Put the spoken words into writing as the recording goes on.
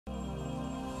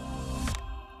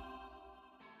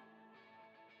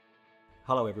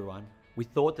Hello everyone. We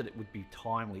thought that it would be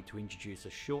timely to introduce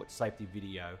a short safety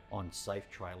video on safe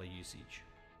trailer usage.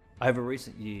 Over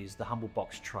recent years, the humble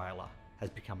box trailer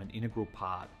has become an integral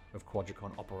part of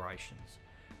Quadracon operations.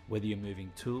 Whether you're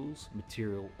moving tools,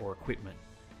 material or equipment,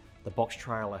 the box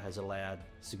trailer has allowed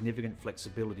significant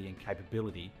flexibility and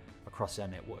capability across our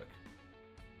network.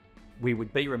 We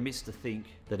would be remiss to think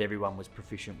that everyone was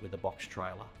proficient with a box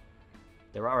trailer.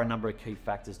 There are a number of key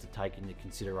factors to take into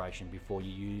consideration before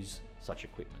you use such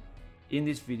equipment. In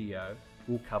this video,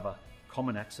 we'll cover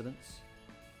common accidents,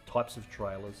 types of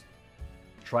trailers,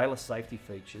 trailer safety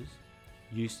features,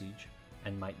 usage,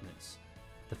 and maintenance.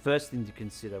 The first thing to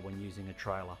consider when using a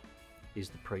trailer is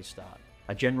the pre-start.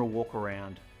 A general walk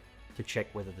around to check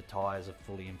whether the tyres are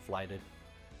fully inflated,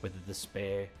 whether the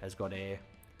spare has got air,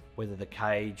 whether the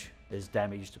cage is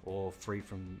damaged or free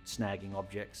from snagging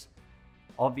objects.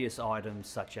 Obvious items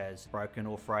such as broken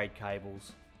or frayed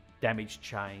cables, damaged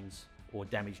chains, or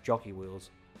damaged jockey wheels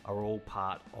are all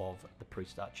part of the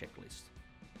pre-start checklist.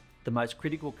 The most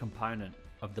critical component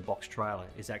of the box trailer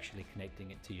is actually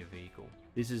connecting it to your vehicle.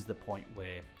 This is the point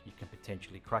where you can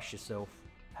potentially crush yourself,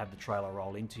 have the trailer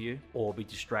roll into you, or be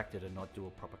distracted and not do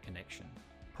a proper connection.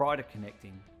 Prior to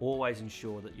connecting, always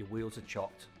ensure that your wheels are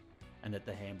chocked and that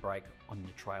the handbrake on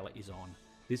the trailer is on.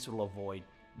 This will avoid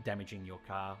damaging your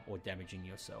car or damaging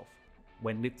yourself.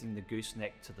 When lifting the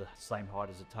gooseneck to the same height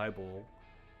as a tow ball,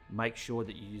 make sure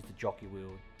that you use the jockey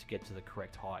wheel to get to the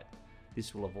correct height.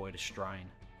 This will avoid a strain.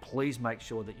 Please make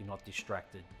sure that you're not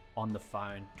distracted on the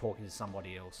phone talking to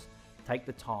somebody else. Take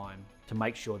the time to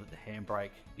make sure that the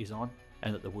handbrake is on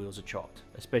and that the wheels are chocked,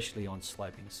 especially on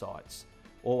sloping sites.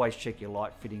 Always check your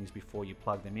light fittings before you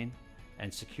plug them in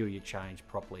and secure your chains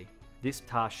properly. This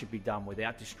task should be done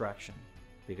without distraction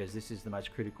because this is the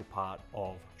most critical part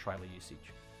of trailer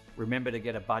usage. Remember to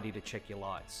get a buddy to check your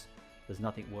lights. There's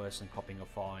nothing worse than copping a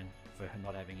fine for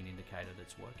not having an indicator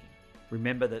that's working.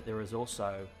 Remember that there is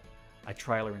also a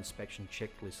trailer inspection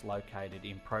checklist located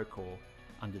in Procore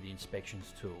under the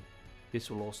inspections tool. This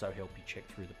will also help you check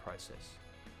through the process.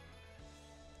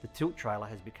 The tilt trailer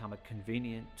has become a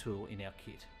convenient tool in our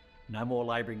kit. No more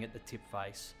labouring at the tip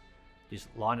face. Just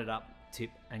line it up,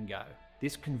 tip and go.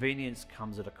 This convenience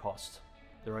comes at a cost.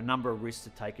 There are a number of risks to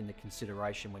take into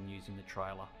consideration when using the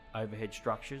trailer. Overhead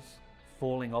structures,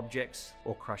 falling objects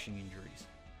or crushing injuries.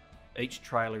 Each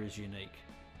trailer is unique.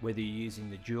 Whether you're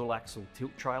using the dual axle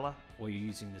tilt trailer or you're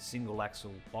using the single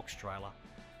axle box trailer,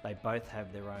 they both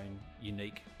have their own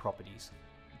unique properties.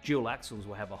 Dual axles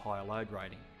will have a higher load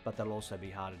rating, but they'll also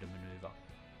be harder to maneuver.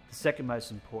 The second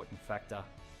most important factor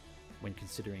when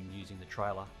considering using the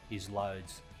trailer is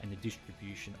loads and the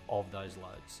distribution of those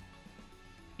loads.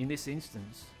 In this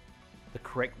instance, the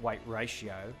correct weight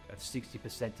ratio of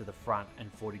 60% to the front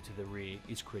and 40% to the rear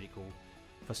is critical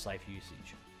for safe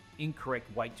usage.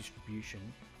 Incorrect weight distribution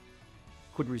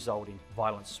could result in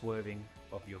violent swerving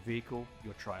of your vehicle,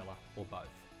 your trailer, or both.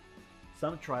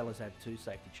 Some trailers have two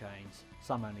safety chains,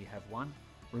 some only have one.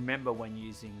 Remember when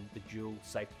using the dual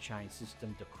safety chain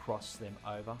system to cross them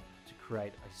over to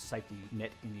create a safety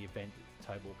net in the event that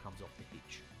the tow ball comes off the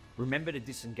hitch. Remember to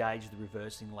disengage the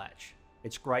reversing latch.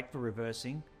 It's great for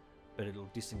reversing, but it'll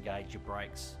disengage your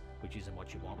brakes, which isn't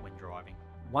what you want when driving.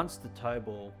 Once the tow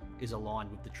ball is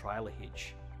aligned with the trailer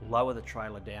hitch, lower the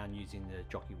trailer down using the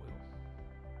jockey wheel.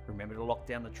 Remember to lock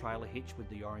down the trailer hitch with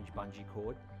the orange bungee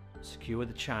cord, secure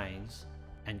the chains,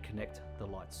 and connect the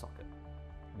light socket.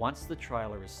 Once the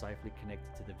trailer is safely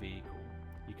connected to the vehicle,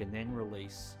 you can then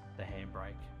release the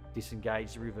handbrake,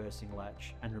 disengage the reversing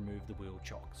latch, and remove the wheel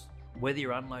chocks. Whether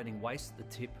you're unloading waste at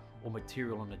the tip or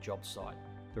material on a job site,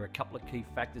 there are a couple of key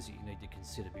factors that you need to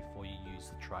consider before you use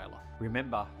the trailer.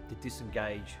 Remember to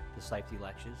disengage the safety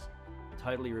latches,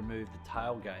 totally remove the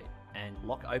tailgate, and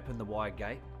lock open the wire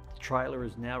gate. The trailer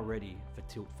is now ready for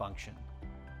tilt function.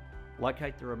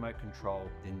 Locate the remote control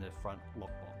in the front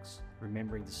lockbox,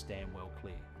 remembering to stand well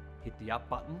clear. Hit the up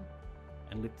button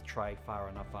and lift the tray far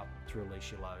enough up to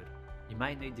release your load. You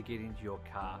may need to get into your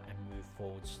car and move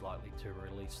forward slightly to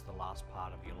release the last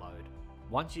part of your load.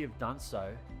 Once you have done so,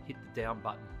 hit the down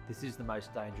button. This is the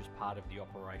most dangerous part of the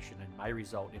operation and may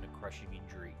result in a crushing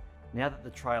injury. Now that the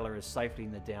trailer is safely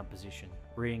in the down position,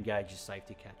 re-engage your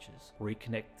safety catches,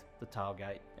 reconnect the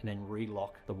tailgate, and then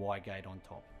re-lock the wire gate on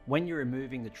top. When you're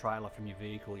removing the trailer from your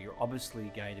vehicle, you're obviously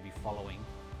going to be following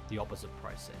the opposite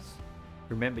process.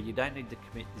 Remember, you don't need to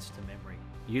commit this to memory.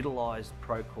 Utilize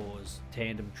Procore's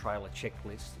tandem trailer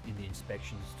checklist in the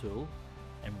inspections tool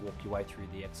and walk your way through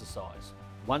the exercise.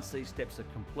 Once these steps are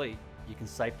complete, you can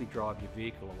safely drive your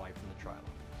vehicle away from the trailer.